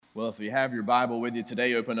Well, if you have your Bible with you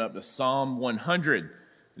today, open up to Psalm 100.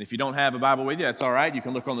 And if you don't have a Bible with you, that's all right. You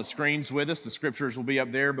can look on the screens with us. The scriptures will be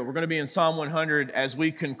up there. But we're going to be in Psalm 100 as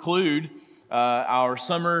we conclude our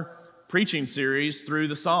summer preaching series through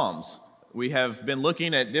the Psalms. We have been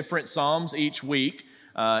looking at different Psalms each week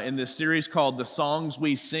in this series called The Songs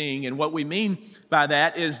We Sing. And what we mean by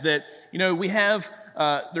that is that, we have,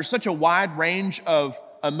 there's such a wide range of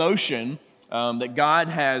emotion that God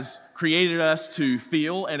has created us to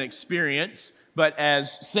feel and experience, but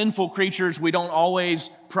as sinful creatures, we don't always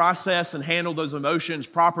process and handle those emotions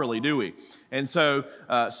properly, do we? And so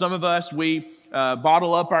some of us, we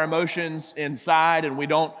bottle up our emotions inside and we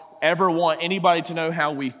don't ever want anybody to know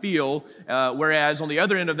how we feel, whereas on the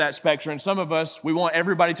other end of that spectrum, some of us, we want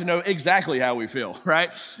everybody to know exactly how we feel,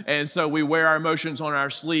 right? And so we wear our emotions on our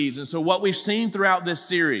sleeves. And so what we've seen throughout this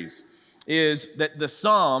series is that the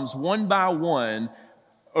Psalms, one by one,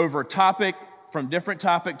 over topic, from different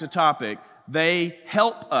topic to topic, they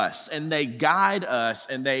help us and they guide us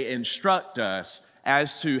and they instruct us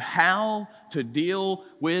as to how to deal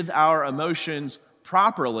with our emotions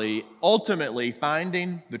properly, ultimately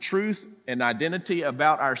finding the truth and identity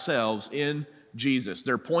about ourselves in Jesus.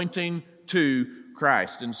 They're pointing to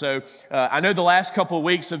Christ. And so I know the last couple of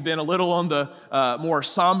weeks have been a little on the more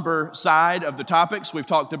somber side of the topics. We've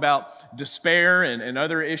talked about despair and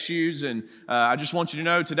other issues. And I just want you to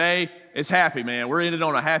know today it's happy, man. We're in it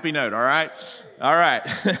on a happy note, all right? All right.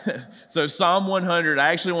 So Psalm 100, I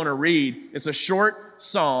actually want to read. It's a short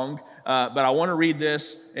song, but I want to read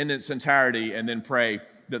this in its entirety and then pray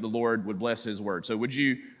that the Lord would bless His word. So would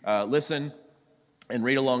you listen and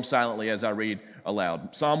read along silently as I read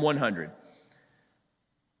aloud? Psalm 100.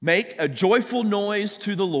 Make a joyful noise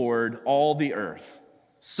to the Lord, all the earth.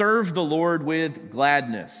 Serve the Lord with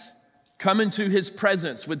gladness. Come into His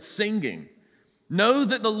presence with singing. Know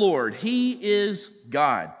that the Lord, He is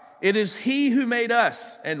God. It is He who made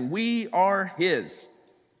us, and we are His.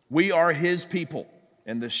 We are His people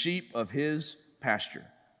and the sheep of His pasture.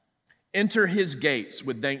 Enter His gates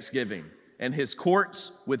with thanksgiving and His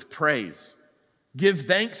courts with praise. Give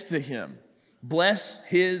thanks to Him. Bless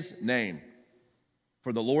His name.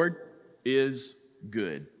 For the Lord is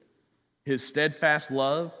good. His steadfast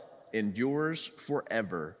love endures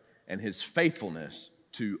forever, and His faithfulness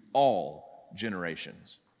to all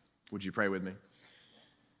generations. Would you pray with me?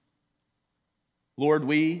 Lord,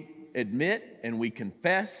 we admit and we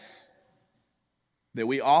confess that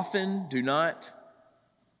we often do not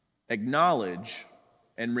acknowledge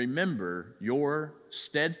and remember your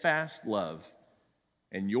steadfast love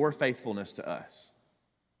and your faithfulness to us.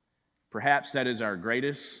 Perhaps that is our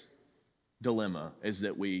greatest dilemma, is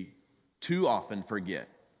that we too often forget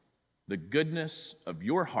the goodness of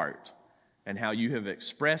your heart and how you have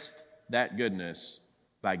expressed that goodness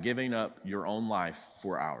by giving up your own life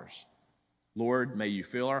for ours. Lord, may you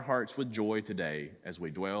fill our hearts with joy today as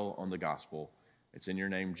we dwell on the gospel. It's in your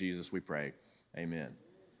name, Jesus, we pray. Amen.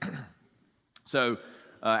 So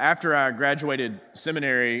after I graduated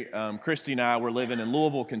seminary, Christy and I were living in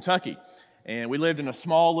Louisville, Kentucky. And we lived in a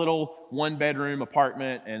small little one-bedroom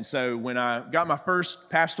apartment. And so when I got my first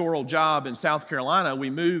pastoral job in South Carolina, we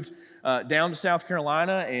moved down to South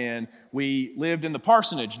Carolina, and we lived in the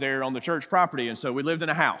parsonage there on the church property. And so we lived in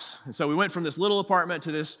a house. And so we went from this little apartment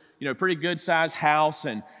to this, pretty good-sized house.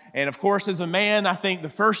 And of course, as a man, I think the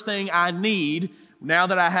first thing I need now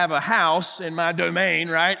that I have a house in my domain,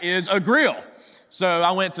 right, is a grill. So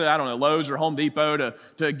I went to, Lowe's or Home Depot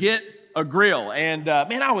to get a grill. And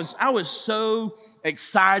man, I was so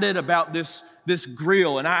excited about this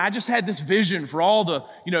grill. And I just had this vision for all the,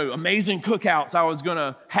 amazing cookouts I was going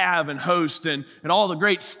to have and host and all the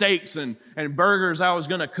great steaks and burgers I was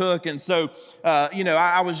going to cook. And so,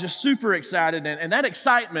 I was just super excited. And that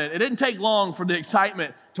excitement, it didn't take long for the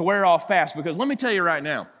excitement to wear off fast, because let me tell you right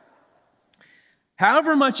now,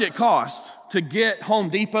 however much it costs to get Home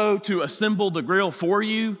Depot to assemble the grill for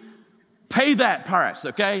you, pay that price,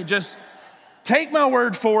 okay? Just take my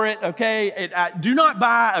word for it, okay? Do not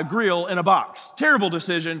buy a grill in a box. Terrible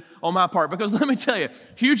decision on my part, because let me tell you,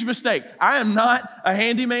 huge mistake. I am not a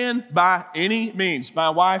handyman by any means. My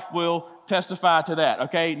wife will testify to that,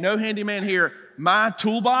 okay? No handyman here. My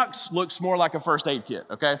toolbox looks more like a first aid kit,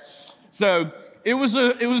 okay? So it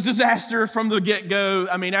was disaster from the get-go.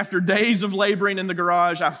 I mean, after days of laboring in the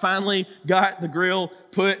garage, I finally got the grill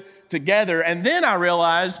put together. And then I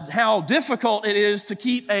realized how difficult it is to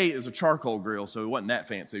keep it was a charcoal grill, so it wasn't that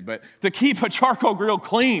fancy, but to keep a charcoal grill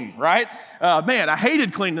clean, right? Man, I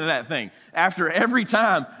hated cleaning that thing after every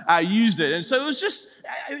time I used it. And so it was just,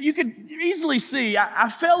 you could easily see, I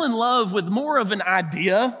fell in love with more of an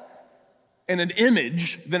idea and an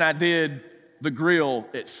image than I did the grill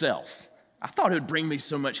itself. I thought it would bring me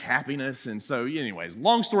so much happiness. And so anyways,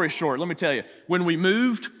 long story short, let me tell you, when we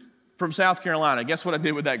moved from South Carolina, guess what I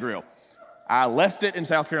did with that grill? I left it in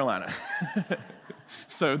South Carolina.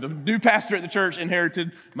 So the new pastor at the church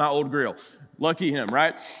inherited my old grill. Lucky him,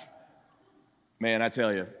 right? Man, I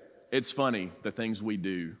tell you, it's funny the things we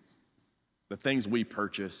do, the things we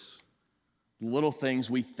purchase, little things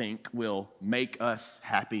we think will make us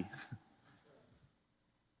happy.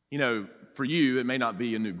 You know, for you, it may not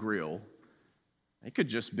be a new grill. It could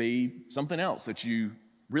just be something else that you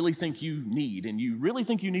really think you need, and you really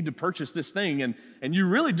think you need to purchase this thing, and you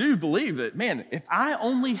really do believe that, man, if I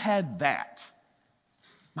only had that,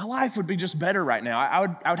 my life would be just better right now.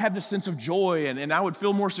 I would have this sense of joy, and I would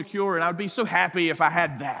feel more secure, and I would be so happy if I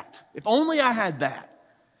had that. If only I had that.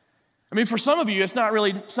 I mean, for some of you, it's not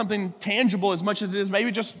really something tangible as much as it is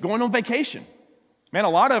maybe just going on vacation. Man, a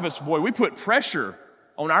lot of us, boy, we put pressure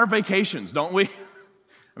on our vacations, don't we?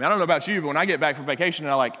 I mean, I don't know about you, but when I get back from vacation,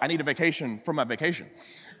 I need a vacation from my vacation,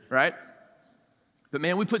 right? But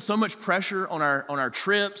man, we put so much pressure on our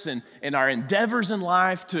trips and our endeavors in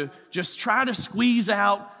life to just try to squeeze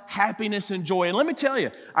out happiness and joy. And let me tell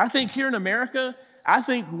you, I think here in America, I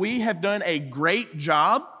think we have done a great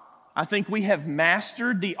job. I think we have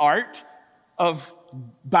mastered the art of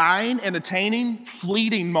buying and attaining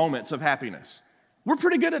fleeting moments of happiness. We're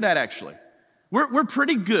pretty good at that, actually. We're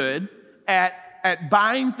pretty good at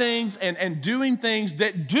buying things and doing things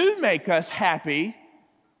that do make us happy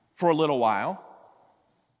for a little while.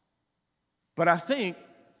 But I think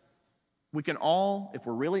we can all, if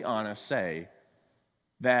we're really honest, say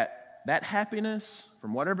that happiness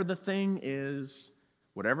from whatever the thing is,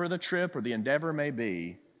 whatever the trip or the endeavor may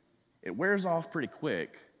be, it wears off pretty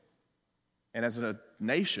quick. And as a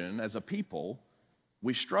nation, as a people,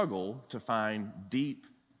 we struggle to find deep,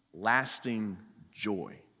 lasting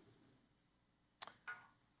joy.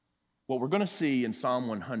 What we're going to see in Psalm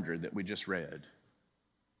 100 that we just read,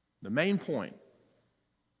 the main point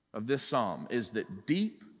of this psalm is that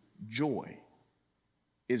deep joy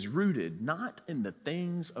is rooted not in the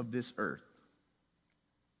things of this earth.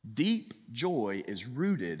 Deep joy is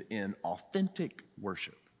rooted in authentic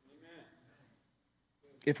worship. Amen.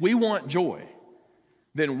 If we want joy,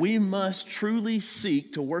 then we must truly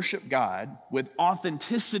seek to worship God with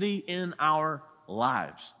authenticity in our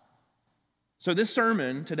lives. So this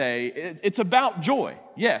sermon today, it's about joy,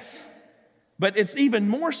 yes, but it's even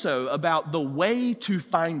more so about the way to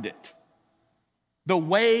find it, the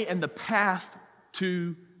way and the path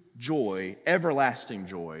to joy, everlasting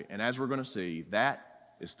joy. And as we're going to see, that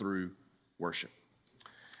is through worship.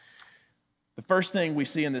 The first thing we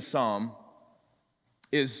see in this psalm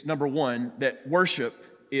is, number one, that worship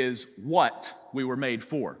is what we were made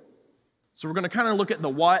for. So we're going to kind of look at the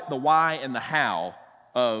what, the why, and the how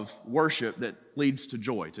of worship that leads to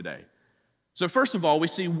joy today. So first of all, we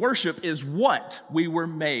see worship is what we were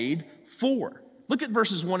made for. Look at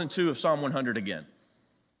verses 1 and 2 of Psalm 100 again.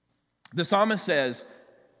 The psalmist says,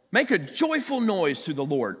 "Make a joyful noise to the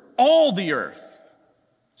Lord, all the earth.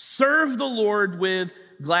 Serve the Lord with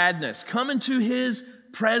gladness. Come into his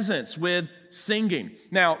presence with singing."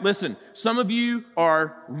 Now, listen, some of you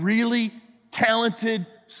are really talented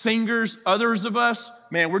singers. Others of us,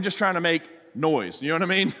 man, we're just trying to make noise. You know what I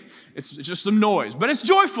mean? It's just some noise, but it's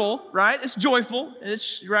joyful, right? It's joyful.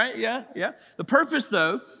 It's right. Yeah. The purpose,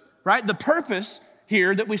 though, right? The purpose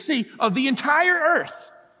here that we see of the entire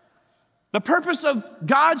earth, the purpose of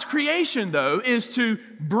God's creation, though, is to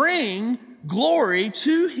bring glory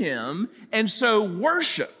to him. And so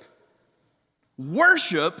worship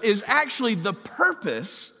is actually the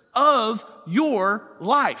purpose of your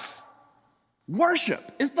life. Worship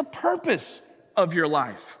is the purpose of your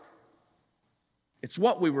life. It's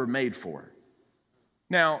what we were made for.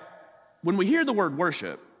 Now, when we hear the word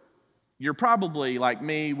worship, you're probably like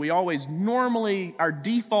me. We always normally, our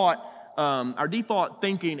default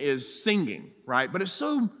thinking is singing, right? But it's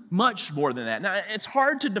so much more than that. Now, it's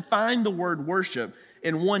hard to define the word worship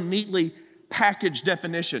in one neatly packaged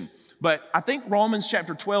definition. But I think Romans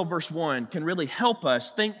chapter 12, verse 1 can really help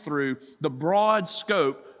us think through the broad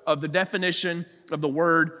scope of the definition of the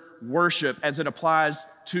word worship as it applies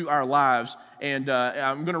to our lives. And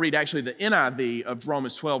I'm going to read actually the NIV of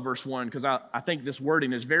Romans 12, verse 1, because I think this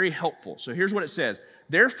wording is very helpful. So here's what it says.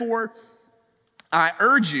 "Therefore, I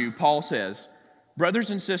urge you," Paul says,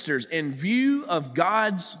 "brothers and sisters, in view of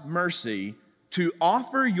God's mercy, to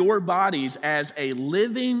offer your bodies as a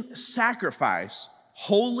living sacrifice,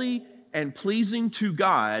 holy and pleasing to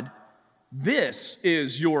God. This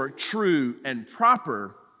is your true and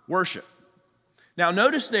proper worship." Now,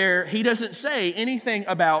 notice there, he doesn't say anything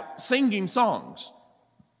about singing songs.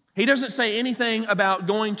 He doesn't say anything about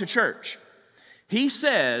going to church. He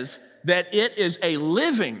says that it is a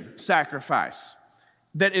living sacrifice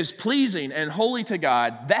that is pleasing and holy to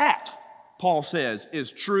God. That, Paul says,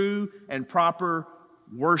 is true and proper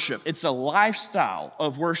worship. It's a lifestyle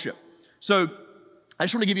of worship. So I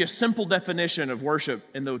just want to give you a simple definition of worship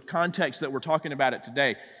in the context that we're talking about it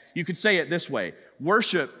today. You could say it this way.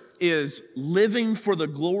 Worship is living for the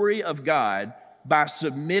glory of God by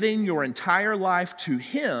submitting your entire life to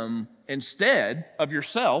Him instead of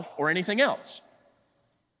yourself or anything else.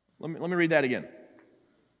 Let me read that again.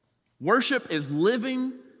 Worship is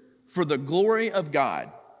living for the glory of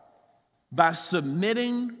God by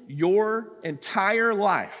submitting your entire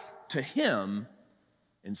life to Him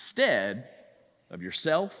instead of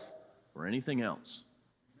yourself or anything else.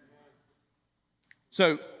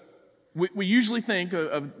 So we usually think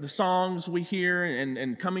of the songs we hear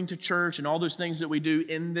and coming to church and all those things that we do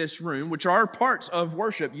in this room, which are parts of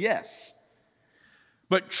worship, yes.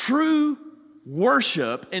 But true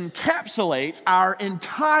worship encapsulates our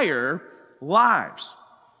entire lives.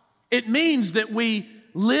 It means that we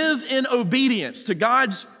live in obedience to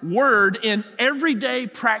God's word in everyday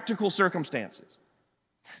practical circumstances.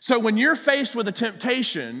 So when you're faced with a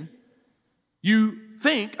temptation, you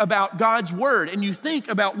think about God's word and you think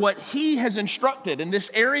about what He has instructed in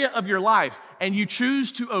this area of your life and you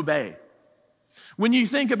choose to obey. When you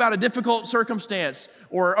think about a difficult circumstance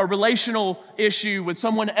or a relational issue with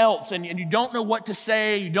someone else and you don't know what to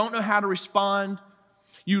say, you don't know how to respond,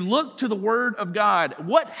 you look to the Word of God.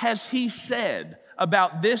 What has He said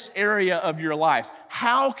about this area of your life?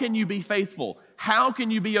 How can you be faithful? How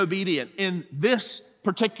can you be obedient in this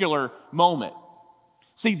particular moment?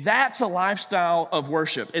 See, that's a lifestyle of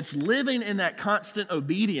worship. It's living in that constant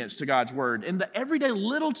obedience to God's Word in the everyday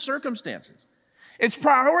little circumstances. It's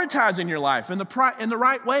prioritizing your life in the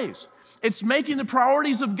right ways. It's making the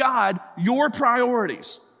priorities of God your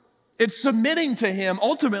priorities. It's submitting to Him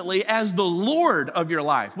ultimately as the Lord of your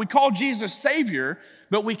life. We call Jesus Savior,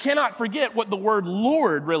 but we cannot forget what the word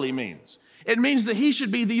Lord really means. It means that He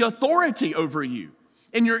should be the authority over you.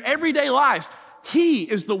 In your everyday life, He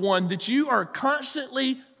is the one that you are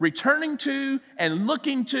constantly returning to and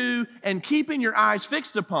looking to and keeping your eyes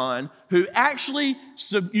fixed upon, where you actually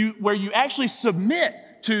submit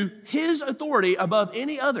to His authority above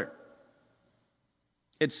any other.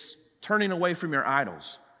 It's turning away from your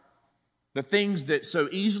idols, the things that so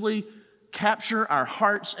easily capture our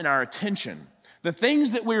hearts and our attention, the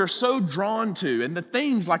things that we are so drawn to, and the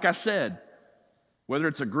things, like I said, whether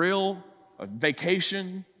it's a grill, a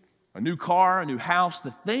vacation, a new car, a new house,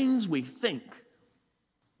 the things we think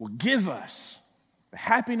will give us the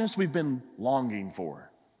happiness we've been longing for.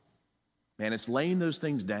 Man, it's laying those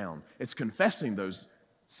things down. It's confessing those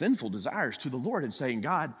sinful desires to the Lord and saying,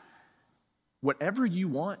 God, whatever you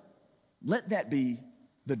want, let that be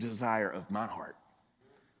the desire of my heart.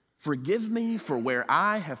 Forgive me for where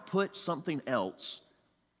I have put something else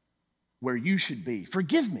where you should be.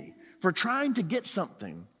 Forgive me for trying to get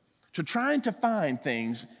something, to trying to find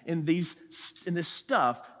things in this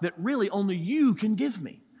stuff that really only you can give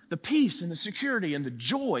me. The peace and the security and the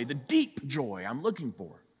joy, the deep joy I'm looking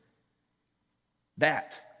for.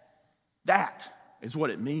 That is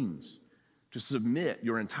what it means to submit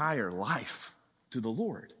your entire life to the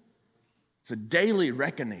Lord. It's a daily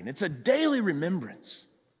reckoning. It's a daily remembrance.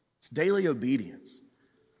 It's daily obedience.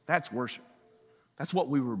 That's worship. That's what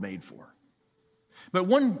we were made for. But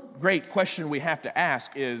one great question we have to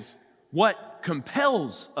ask is, what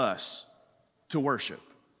compels us to worship?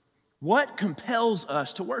 What compels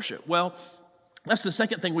us to worship? Well, that's the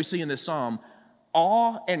second thing we see in this psalm.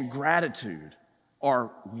 Awe and gratitude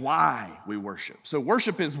are why we worship. So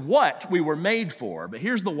worship is what we were made for, but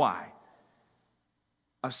here's the why.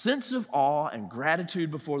 A sense of awe and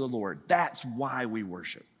gratitude before the Lord. That's why we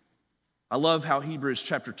worship. I love how Hebrews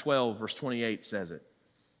chapter 12, verse 28 says it.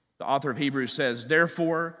 The author of Hebrews says,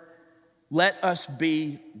 therefore, let us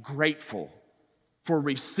be grateful for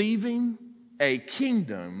receiving a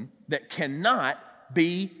kingdom that cannot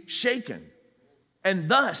be shaken. And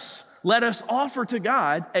thus, let us offer to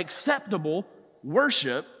God acceptable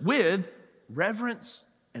worship with reverence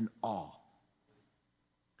and awe.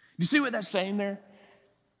 You see what that's saying there?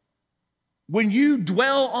 When you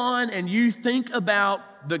dwell on and you think about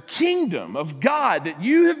the kingdom of God that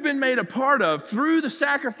you have been made a part of through the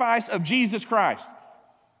sacrifice of Jesus Christ,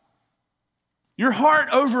 your heart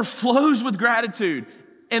overflows with gratitude,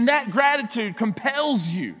 and that gratitude compels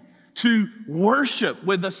you to worship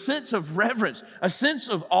with a sense of reverence, a sense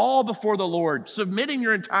of awe before the Lord, submitting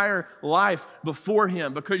your entire life before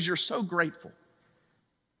Him because you're so grateful.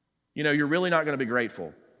 You know, you're really not going to be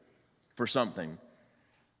grateful for something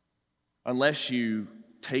unless you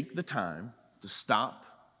take the time to stop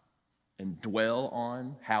and dwell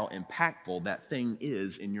on how impactful that thing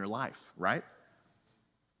is in your life, right?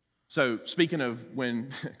 So speaking of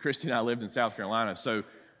when Christy and I lived in South Carolina, so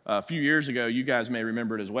a few years ago, you guys may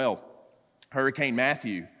remember it as well, Hurricane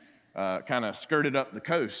Matthew kind of skirted up the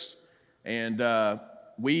coast, and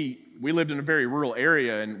we lived in a very rural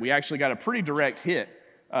area, and we actually got a pretty direct hit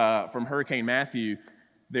from Hurricane Matthew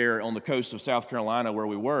there on the coast of South Carolina where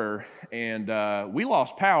we were, and we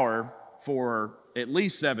lost power for at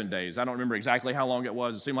least 7 days. I don't remember exactly how long it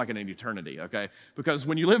was. It seemed like an eternity, okay? Because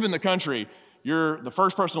when you live in the country, you're the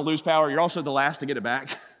first person to lose power. You're also the last to get it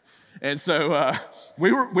back. And so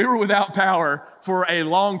we were without power for a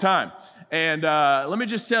long time. And let me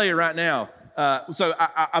just tell you right now, so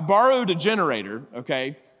I borrowed a generator,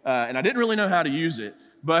 okay? And I didn't really know how to use it,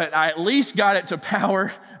 but I at least got it to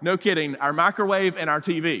power, no kidding, our microwave and our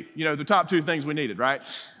TV. You know, the top two things we needed, right?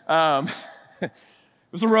 It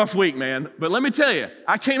was a rough week, man. But let me tell you,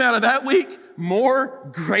 I came out of that week more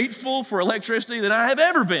grateful for electricity than I have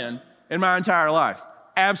ever been in my entire life.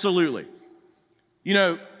 Absolutely. You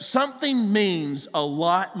know, something means a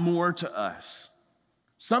lot more to us.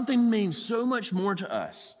 Something means so much more to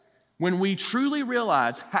us when we truly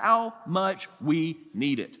realize how much we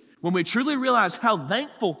need it. When we truly realize how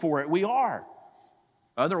thankful for it we are.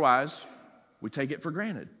 Otherwise, we take it for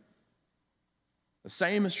granted. The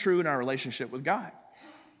same is true in our relationship with God.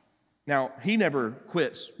 Now, He never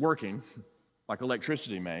quits working like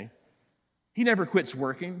electricity may. He never quits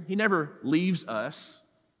working. He never leaves us.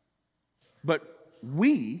 But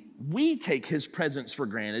we take His presence for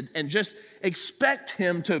granted and just expect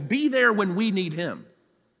Him to be there when we need Him.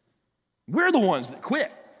 We're the ones that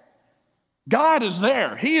quit. God is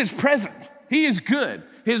there. He is present. He is good.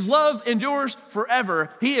 His love endures forever.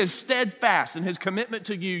 He is steadfast in His commitment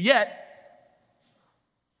to you. Yet,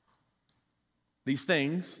 these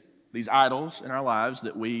things, these idols in our lives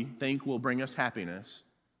that we think will bring us happiness,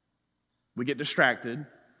 we get distracted,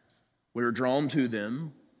 we're drawn to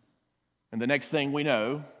them, and the next thing we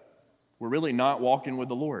know, we're really not walking with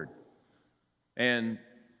the Lord. And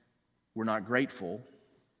we're not grateful,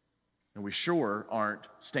 and we sure aren't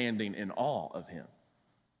standing in awe of Him.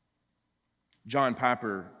 John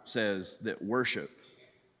Piper says that worship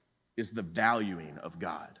is the valuing of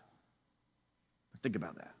God. Think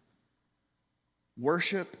about that.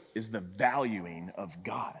 Worship is the valuing of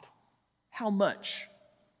God. How much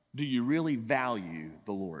do you really value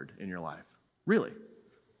the Lord in your life? Really?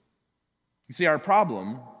 You see, our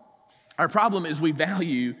problem is we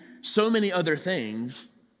value so many other things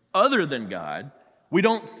other than God. We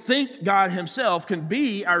don't think God Himself can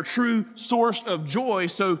be our true source of joy,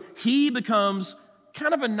 so He becomes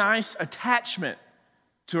kind of a nice attachment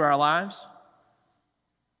to our lives.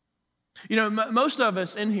 You know, most of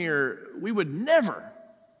us in here, we would never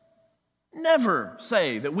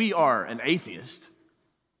say that we are an atheist.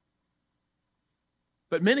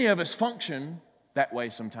 But many of us function that way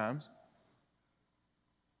sometimes.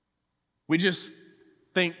 We just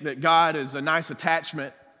think that God is a nice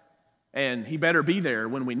attachment and He better be there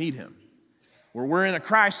when we need Him. Where we're in a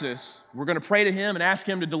crisis, we're going to pray to Him and ask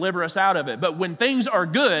Him to deliver us out of it. But when things are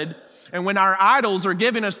good and when our idols are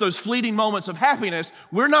giving us those fleeting moments of happiness,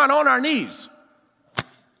 we're not on our knees.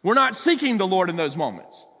 We're not seeking the Lord in those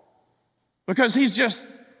moments because He's just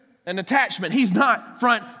an attachment. He's not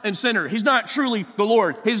front and center. He's not truly the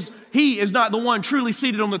Lord. He is not the one truly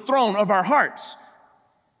seated on the throne of our hearts.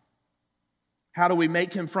 How do we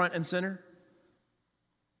make Him front and center?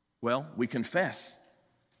 Well, we confess.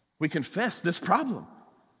 We confess this problem.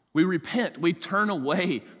 We repent. We turn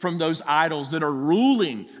away from those idols that are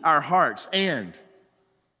ruling our hearts, and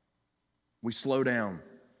we slow down.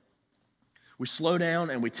 We slow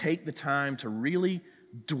down and we take the time to really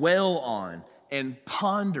dwell on and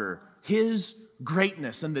ponder His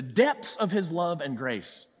greatness and the depths of His love and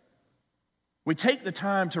grace. We take the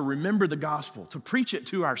time to remember the gospel, to preach it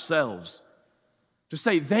to ourselves, to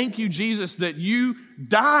say, thank you, Jesus, that you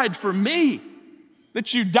died for me,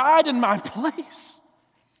 that you died in my place.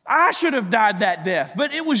 I should have died that death,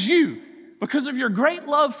 but it was you because of your great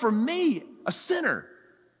love for me, a sinner,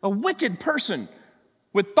 a wicked person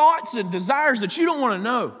with thoughts and desires that you don't want to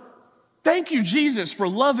know. Thank you, Jesus, for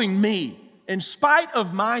loving me in spite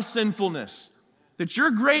of my sinfulness, that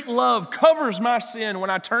your great love covers my sin when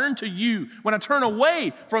I turn to you, when I turn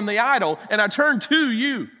away from the idol and I turn to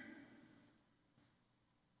you.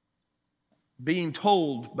 Being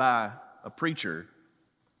told by a preacher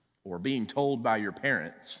or being told by your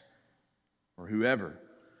parents or whoever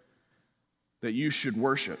that you should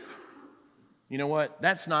worship, you know what?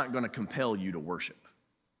 That's not going to compel you to worship.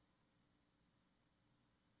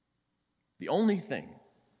 the only thing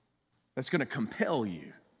that's going to compel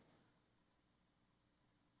you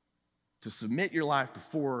to submit your life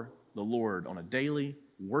before the Lord on a daily,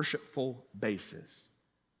 worshipful basis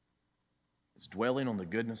is dwelling on the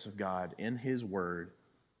goodness of God in His Word,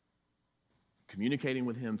 communicating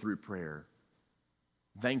with Him through prayer,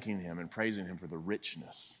 thanking Him and praising Him for the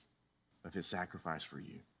richness of His sacrifice for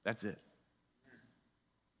you. That's it.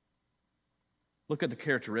 Look at the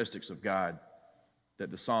characteristics of God that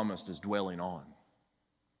the psalmist is dwelling on.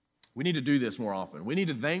 We need to do this more often. We need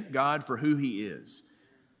to thank God for who He is.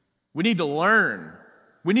 We need to learn.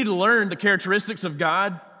 We need to learn the characteristics of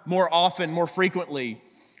God more often, more frequently,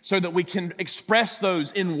 so that we can express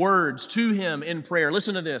those in words to Him in prayer.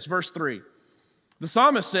 Listen to this, verse 3. The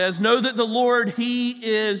psalmist says, "Know that the Lord, He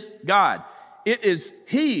is God. It is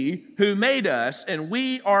He who made us, and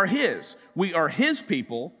we are His. We are His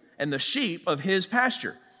people and the sheep of His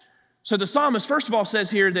pasture." So the psalmist, first of all, says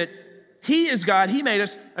here that He is God, He made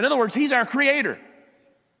us. In other words, He's our creator.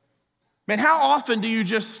 Man, how often do you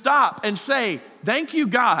just stop and say, "Thank you,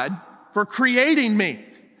 God, for creating me.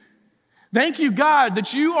 Thank you, God,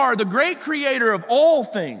 that you are the great creator of all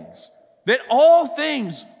things, that all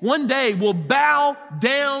things one day will bow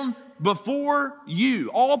down before you.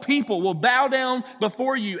 All people will bow down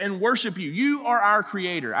before you and worship you. You are our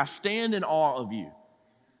creator. I stand in awe of you."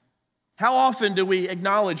 How often do we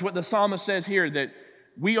acknowledge what the psalmist says here, that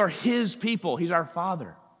we are His people? He's our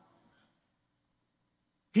Father.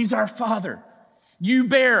 He's our Father. You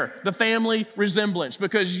bear the family resemblance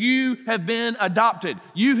because you have been adopted.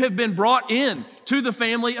 You have been brought in to the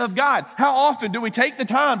family of God. How often do we take the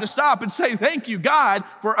time to stop and say, "Thank you, God,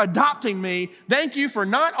 for adopting me. Thank you for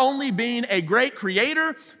not only being a great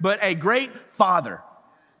creator, but a great Father."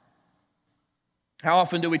 How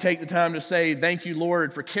often do we take the time to say, "Thank you,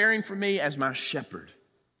 Lord, for caring for me as my shepherd"?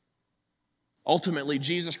 Ultimately,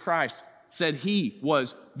 Jesus Christ said He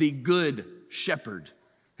was the good shepherd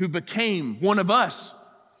who became one of us.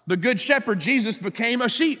 The good shepherd, Jesus, became a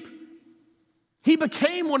sheep. He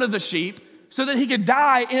became one of the sheep so that He could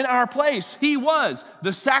die in our place. He was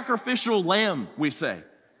the sacrificial lamb, we say.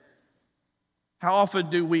 How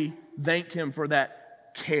often do we thank Him for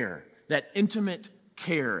that care, that intimate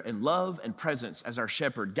care and love and presence as our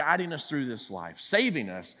shepherd, guiding us through this life, saving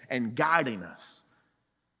us and guiding us?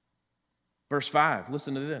 Verse 5,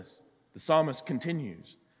 listen to this. The psalmist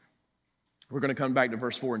continues. We're going to come back to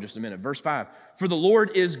verse 4 in just a minute. Verse 5, "For the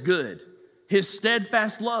Lord is good. His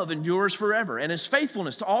steadfast love endures forever, and His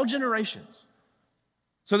faithfulness to all generations."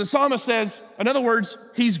 So the psalmist says, in other words,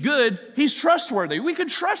 He's good, He's trustworthy. We can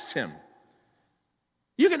trust Him.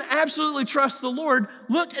 You can absolutely trust the Lord.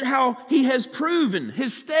 Look at how He has proven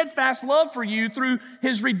His steadfast love for you through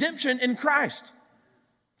His redemption in Christ.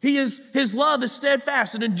 His love is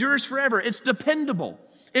steadfast and endures forever. It's dependable.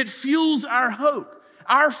 It fuels our hope.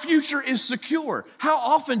 Our future is secure. How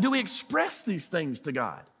often do we express these things to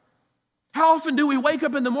God? How often do we wake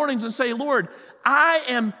up in the mornings and say, "Lord, I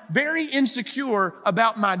am very insecure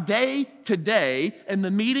about my day today and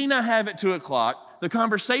the meeting I have at 2 o'clock, the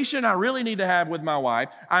conversation I really need to have with my wife.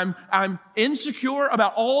 I'm insecure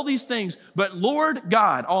about all these things, but Lord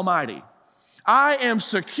God Almighty, I am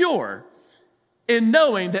secure in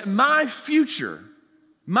knowing that my future,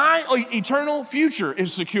 my eternal future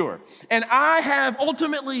is secure. And I have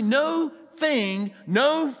ultimately no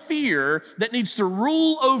fear that needs to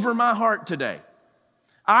rule over my heart today.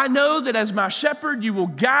 I know that as my shepherd, you will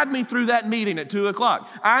guide me through that meeting at 2 o'clock.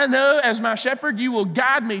 I know as my shepherd, you will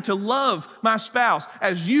guide me to love my spouse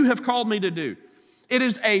as you have called me to do." It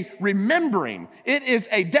is a remembering, it is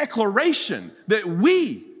a declaration that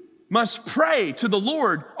we must pray to the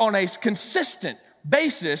Lord on a consistent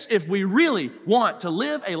basis if we really want to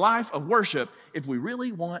live a life of worship, if we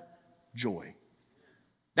really want joy.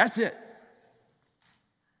 That's it.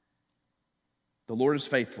 The Lord is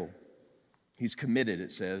faithful. He's committed,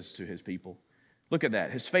 it says, to His people. Look at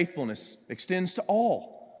that. His faithfulness extends to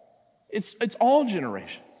all. It's all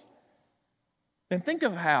generations. And think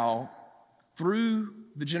of how, through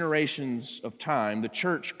the generations of time, the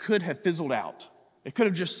church could have fizzled out. It could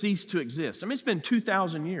have just ceased to exist. I mean, it's been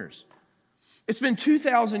 2,000 years. It's been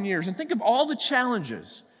 2,000 years. And think of all the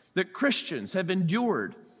challenges that Christians have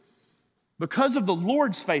endured because of the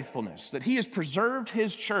Lord's faithfulness, that He has preserved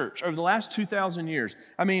His church over the last 2,000 years.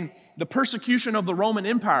 I mean, the persecution of the Roman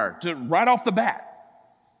Empire, right off the bat,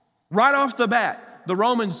 the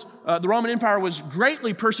Roman Empire was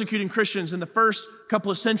greatly persecuting Christians in the first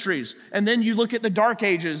couple of centuries. And then you look at the Dark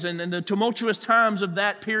Ages and the tumultuous times of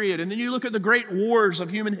that period. And then you look at the great wars of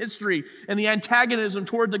human history and the antagonism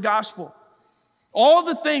toward the gospel. All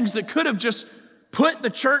the things that could have just put the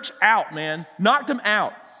church out, man, knocked them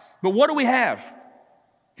out. But what do we have?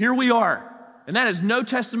 Here we are. And that is no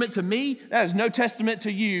testament to me. That is no testament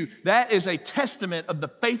to you. That is a testament of the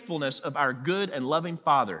faithfulness of our good and loving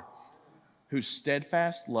Father, whose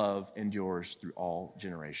steadfast love endures through all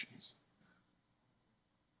generations.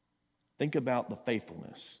 Think about the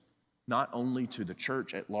faithfulness, not only to the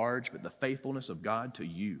church at large, but the faithfulness of God to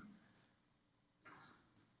you.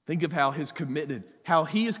 Think of how He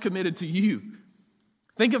is committed to you.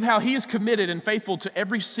 Think of how He is committed and faithful to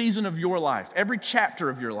every season of your life, every chapter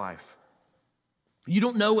of your life. You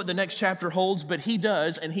don't know what the next chapter holds, but He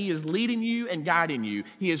does, and He is leading you and guiding you.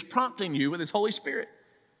 He is prompting you with His Holy Spirit.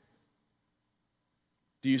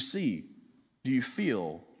 Do you see? Do you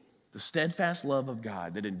feel the steadfast love of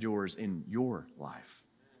God that endures in your life?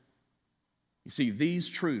 You see, these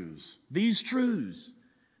truths,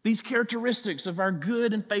 these characteristics of our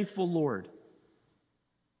good and faithful Lord,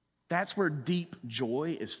 that's where deep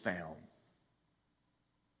joy is found,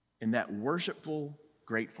 in that worshipful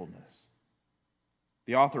gratefulness.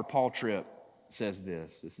 The author Paul Tripp says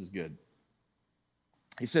this is good.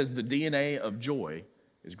 He says, the DNA of joy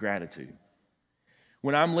is gratitude.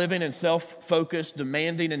 When I'm living in self-focused,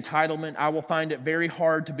 demanding entitlement, I will find it very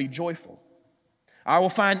hard to be joyful. I will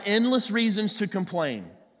find endless reasons to complain.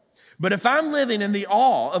 But if I'm living in the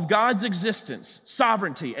awe of God's existence,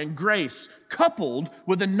 sovereignty, and grace, coupled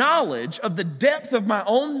with the knowledge of the depth of my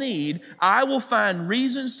own need, I will find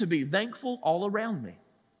reasons to be thankful all around me.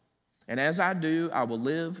 And as I do, I will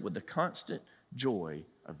live with the constant joy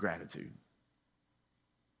of gratitude.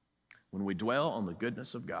 When we dwell on the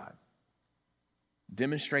goodness of God,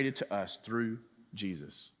 demonstrated to us through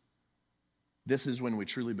Jesus, this is when we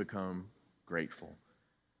truly become grateful.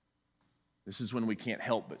 This is when we can't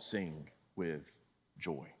help but sing with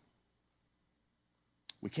joy.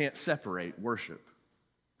 We can't separate worship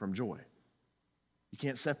from joy. You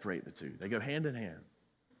can't separate the two. They go hand in hand.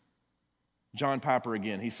 John Piper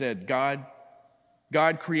again, he said, God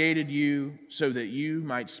created you so that you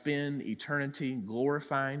might spend eternity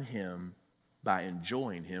glorifying Him by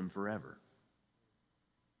enjoying Him forever.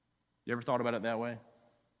 You ever thought about it that way?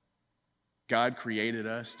 God created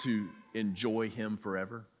us to enjoy Him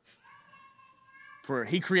forever. For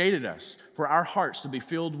He created us for our hearts to be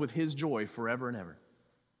filled with His joy forever and ever.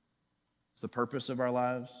 It's the purpose of our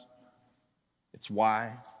lives. It's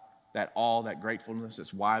why that awe, that gratefulness,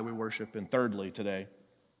 it's why we worship. And thirdly today,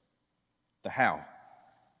 the how.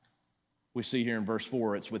 We see here in verse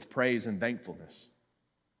 4, it's with praise and thankfulness.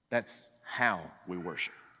 That's how we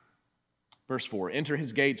worship. Verse 4, enter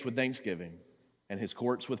His gates with thanksgiving and His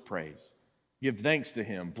courts with praise. Give thanks to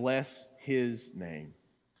Him, bless His name.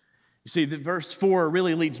 You see, that verse 4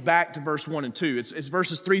 really leads back to verse 1 and 2. It's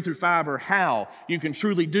verses 3 through 5 are how you can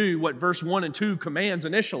truly do what verse 1 and 2 commands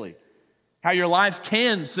initially. How your life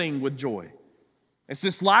can sing with joy. It's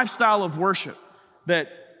this lifestyle of worship that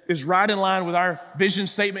is right in line with our vision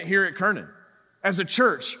statement here at Kernan. As a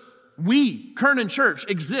church, we, Kernan Church,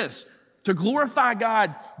 exist to glorify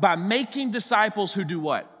God by making disciples who do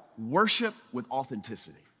what? Worship with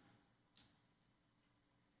authenticity.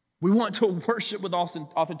 We want to worship with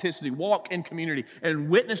authenticity, walk in community, and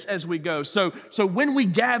witness as we go. So when we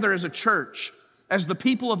gather as a church, as the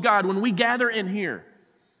people of God, when we gather in here,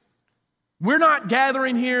 we're not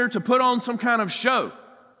gathering here to put on some kind of show.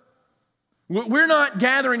 We're not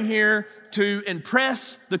gathering here to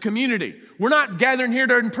impress the community. We're not gathering here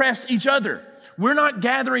to impress each other. We're not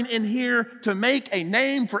gathering in here to make a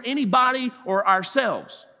name for anybody or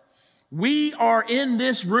ourselves. We are in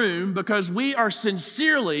this room because we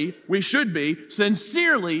should be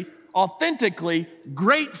sincerely, authentically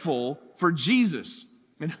grateful for Jesus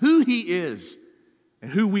and who He is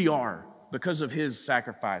and who we are because of His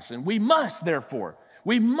sacrifice. And we must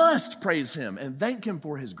praise Him and thank Him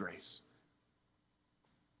for His grace.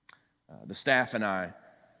 The staff and I,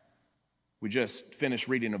 we just finished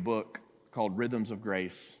reading a book called Rhythms of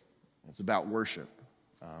Grace. It's about worship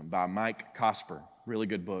by Mike Cosper. Really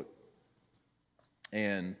good book.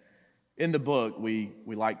 And in the book, we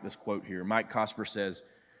like this quote here. Mike Cosper says,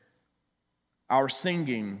 "Our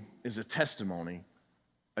singing is a testimony,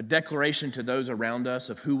 a declaration to those around us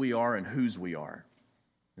of who we are and whose we are."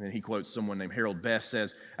 And then he quotes someone named Harold Best,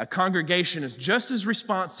 says, "A congregation is just as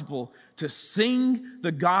responsible to sing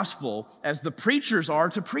the gospel as the preachers are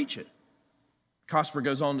to preach it." Cosper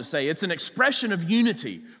goes on to say, "It's an expression of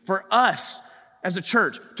unity for us as a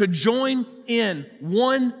church to join in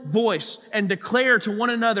one voice and declare to one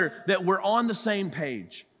another that we're on the same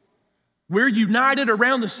page. We're united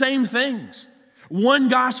around the same things. One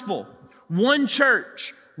gospel, one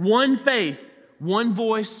church, one faith, one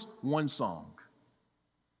voice, one song."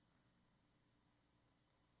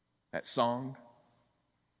 That song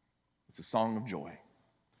It's a song of joy.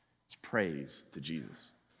 It's praise to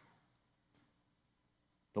Jesus.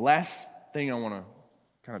 The last thing I want to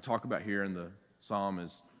kind of talk about here in the psalm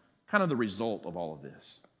is kind of the result of all of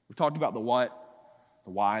this. We talked about the what,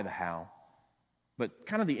 the why, the how, but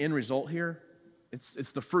kind of the end result here,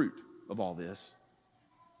 it's the fruit of all this.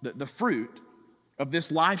 The fruit of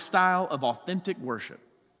this lifestyle of authentic worship.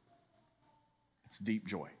 It's deep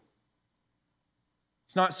joy.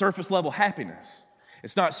 It's not surface level happiness.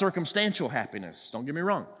 It's not circumstantial happiness. Don't get me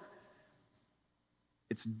wrong.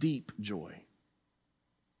 It's deep joy.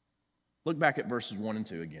 Look back at verses 1 and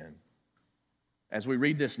 2 again. As we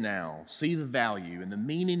read this now, see the value and the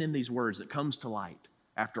meaning in these words that comes to light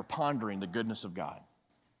after pondering the goodness of God.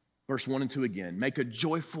 Verse 1 and 2 again. Make a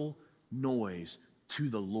joyful noise to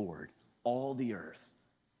the Lord, all the earth.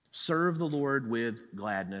 Serve the Lord with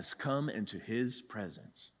gladness. Come into his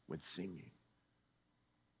presence with singing.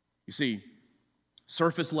 You see,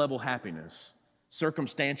 surface level happiness,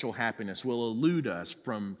 circumstantial happiness will elude us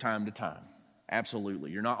from time to time.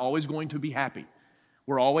 Absolutely. You're not always going to be happy.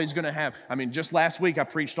 We're always going to have, just last week I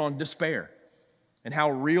preached on despair and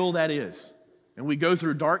how real that is. And we go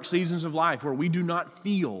through dark seasons of life where we do not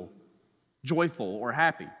feel joyful or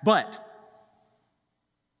happy. But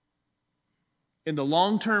in the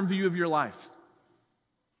long-term view of your life,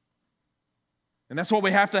 and that's what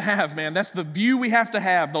we have to have, man. That's the view we have to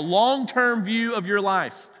have, the long-term view of your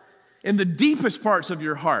life, in the deepest parts of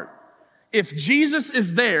your heart. If Jesus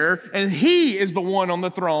is there and he is the one on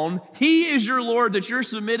the throne, he is your Lord that you're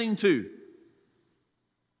submitting to.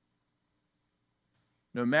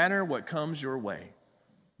 No matter what comes your way,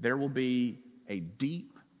 there will be a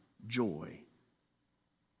deep joy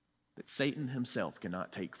that Satan himself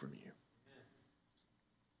cannot take from you.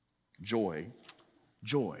 Joy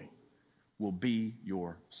will be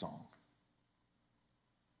your song.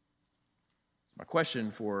 My question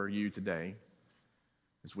for you today,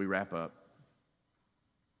 as we wrap up,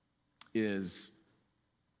 is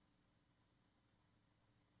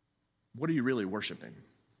what are you really worshiping?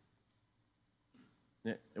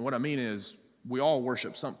 And what I mean is, we all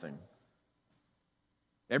worship something.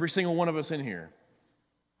 Every single one of us in here.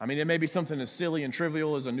 It may be something as silly and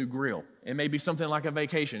trivial as a new grill. It may be something like a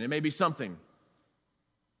vacation. It may be something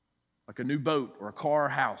like a new boat or a car or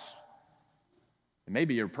house. It may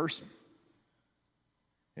be a person.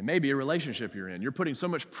 It may be a relationship you're in. You're putting so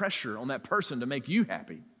much pressure on that person to make you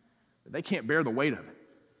happy that they can't bear the weight of it.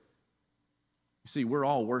 You see, we're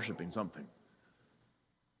all worshiping something.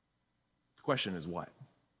 The question is what?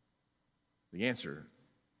 The answer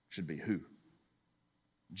should be who?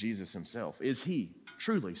 Jesus himself. Is he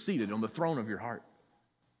truly seated on the throne of your heart?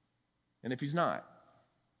 And if he's not,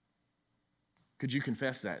 could you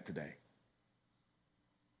confess that today?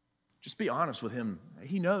 Just be honest with him.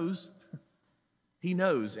 He knows. He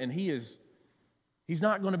knows, and he's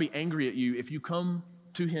not going to be angry at you if you come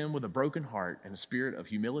to him with a broken heart and a spirit of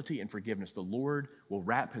humility and forgiveness. The Lord will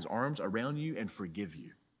wrap his arms around you and forgive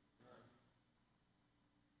you.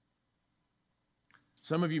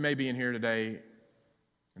 Some of you may be in here today,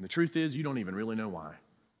 and the truth is you don't even really know why.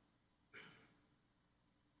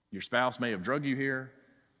 Your spouse may have drugged you here.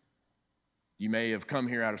 You may have come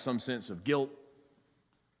here out of some sense of guilt.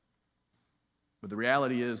 But the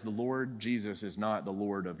reality is the Lord Jesus is not the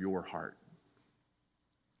Lord of your heart.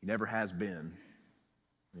 He never has been,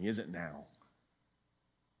 and he isn't now.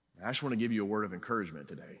 And I just want to give you a word of encouragement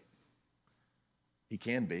today. He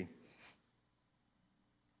can be.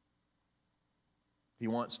 He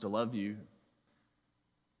wants to love you.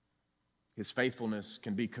 His faithfulness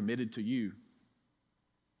can be committed to you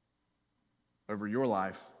over your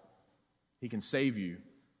life. He can save you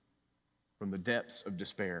from the depths of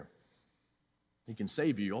despair. He can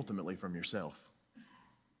save you ultimately from yourself.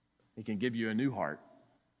 He can give you a new heart.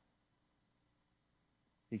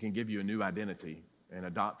 He can give you a new identity and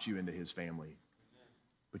adopt you into his family.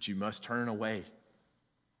 But you must turn away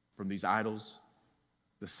from these idols,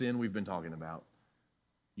 the sin we've been talking about.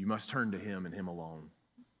 You must turn to him and him alone.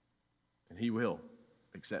 And he will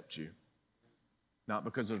accept you. Not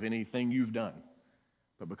because of anything you've done,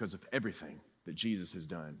 but because of everything that Jesus has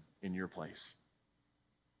done in your place.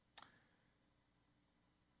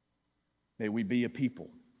 May we be a people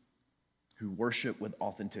who worship with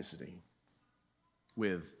authenticity,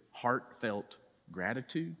 with heartfelt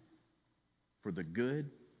gratitude for the good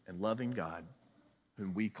and loving God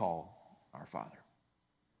whom we call our Father.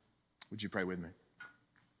 Would you pray with me?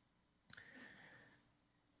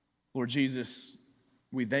 Lord Jesus,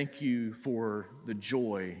 we thank you for the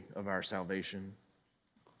joy of our salvation.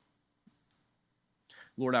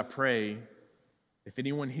 Lord, I pray if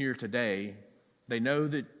anyone here today, they know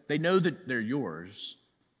that they're yours,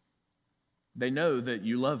 They know that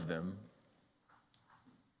you love them,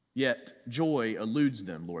 yet joy eludes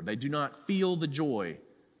them, Lord. They do not feel the joy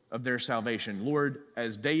of their salvation. Lord,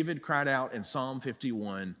 as David cried out in Psalm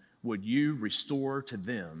 51, would you restore to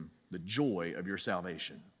them the joy of your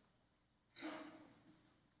salvation?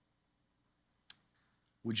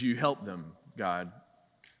 Would you help them, God?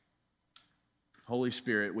 Holy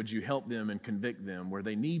Spirit, would you help them and convict them where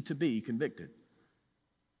they need to be convicted?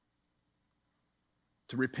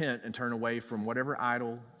 To repent and turn away from whatever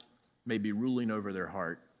idol may be ruling over their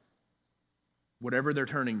heart, whatever they're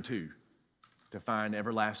turning to find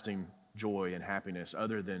everlasting joy and happiness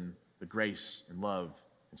other than the grace and love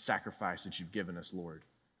and sacrifice that you've given us, Lord.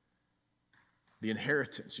 The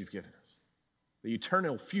inheritance you've given us, the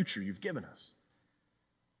eternal future you've given us.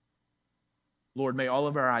 Lord, may all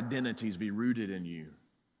of our identities be rooted in you.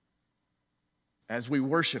 As we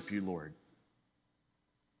worship you, Lord,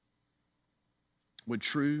 would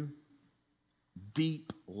true,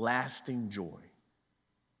 deep, lasting joy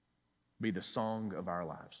be the song of our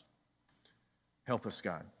lives. Help us,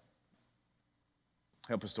 God.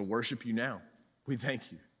 Help us to worship you now. We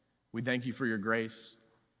thank you. We thank you for your grace.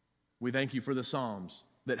 We thank you for the Psalms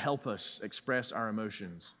that help us express our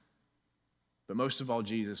emotions. But most of all,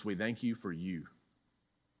 Jesus, we thank you for you.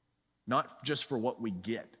 Not just for what we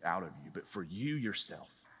get out of you, but for you yourself.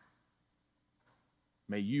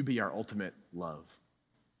 May you be our ultimate love.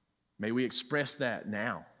 May we express that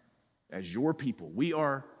now as your people. We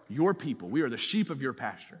are your people. We are the sheep of your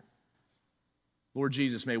pasture. Lord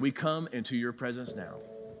Jesus, may we come into your presence now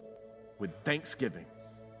with thanksgiving,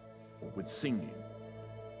 with singing,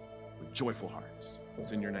 with joyful hearts.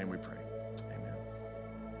 It's in your name we pray. Amen.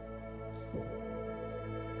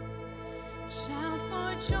 Shout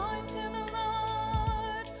for joy to the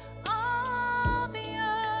Lord, all the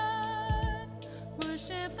earth.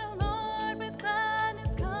 Worship the Lord with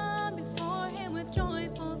gladness. Come before him with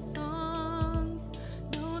joyful songs.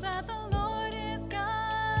 Know that the Lord is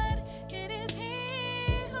God. It is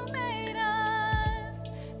he who made us,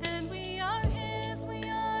 and we are his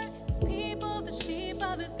people, the sheep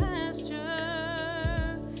of his pasture.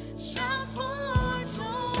 Shout for joy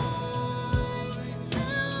to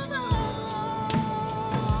the Lord,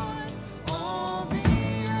 all the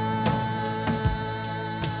earth.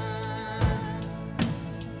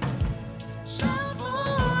 Shout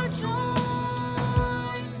for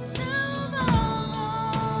joy to the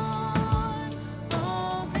Lord,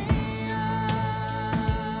 all the earth.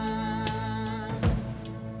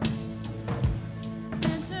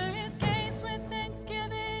 Enter his gates with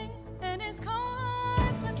thanksgiving and his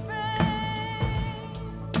courts with praise.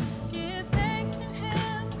 Give thanks to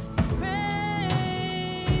him,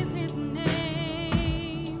 praise his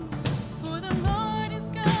name. For the Lord is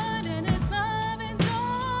good and his love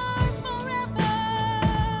endures forever.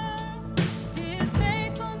 His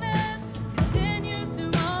faithfulness continues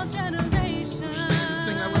through all generations.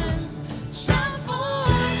 Sing that with us. Shout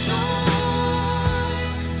for joy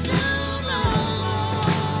to the Lord,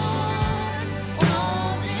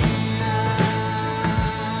 all the earth.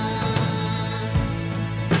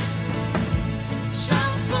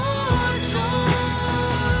 Shout for joy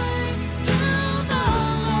to the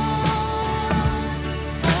Lord,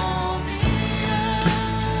 all the earth.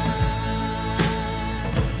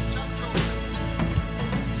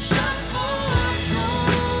 Shout for joy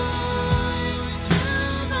to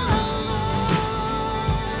the Lord,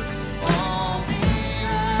 all the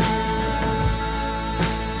earth.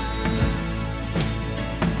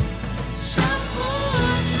 Shout for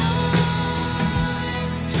joy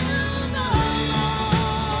to the Lord,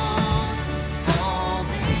 all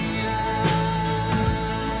the earth.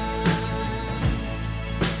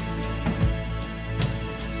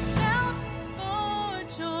 Shout for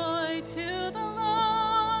joy to the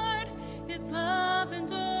Lord, his love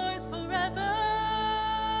endures forever.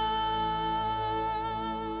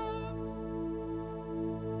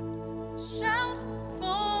 Shout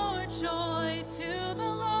for joy to the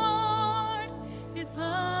Lord, his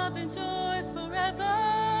love endures forever.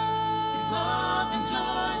 His love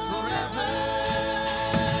endures forever.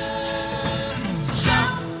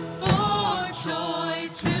 Shout for joy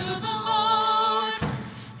to the Lord,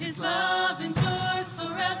 his love endures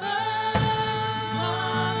forever. His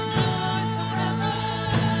love endures forever.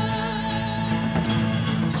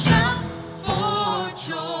 Shout for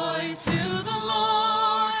joy to the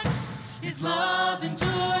Lord, his love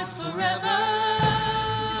endures forever.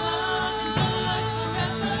 His love endures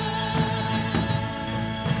forever.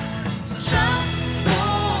 Shout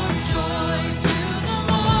for joy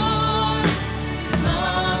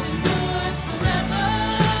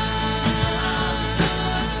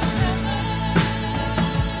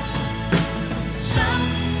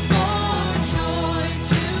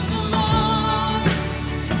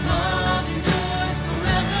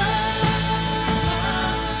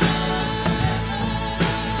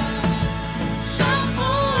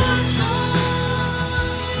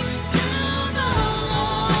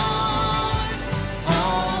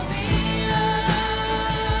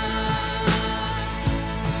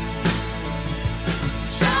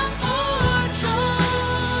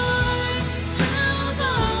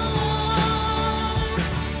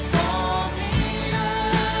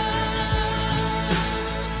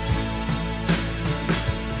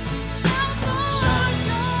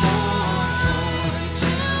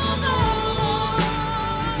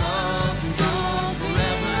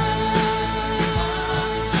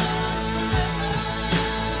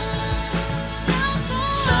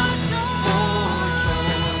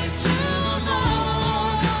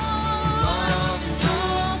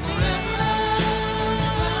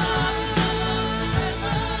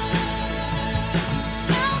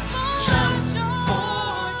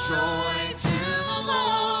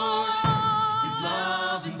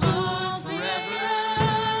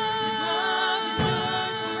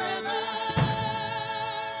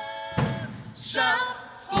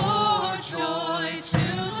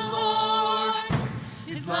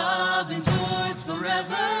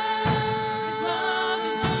forever. His love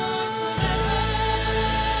endures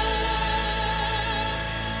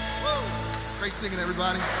forever. Great singing,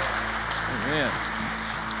 everybody. Amen.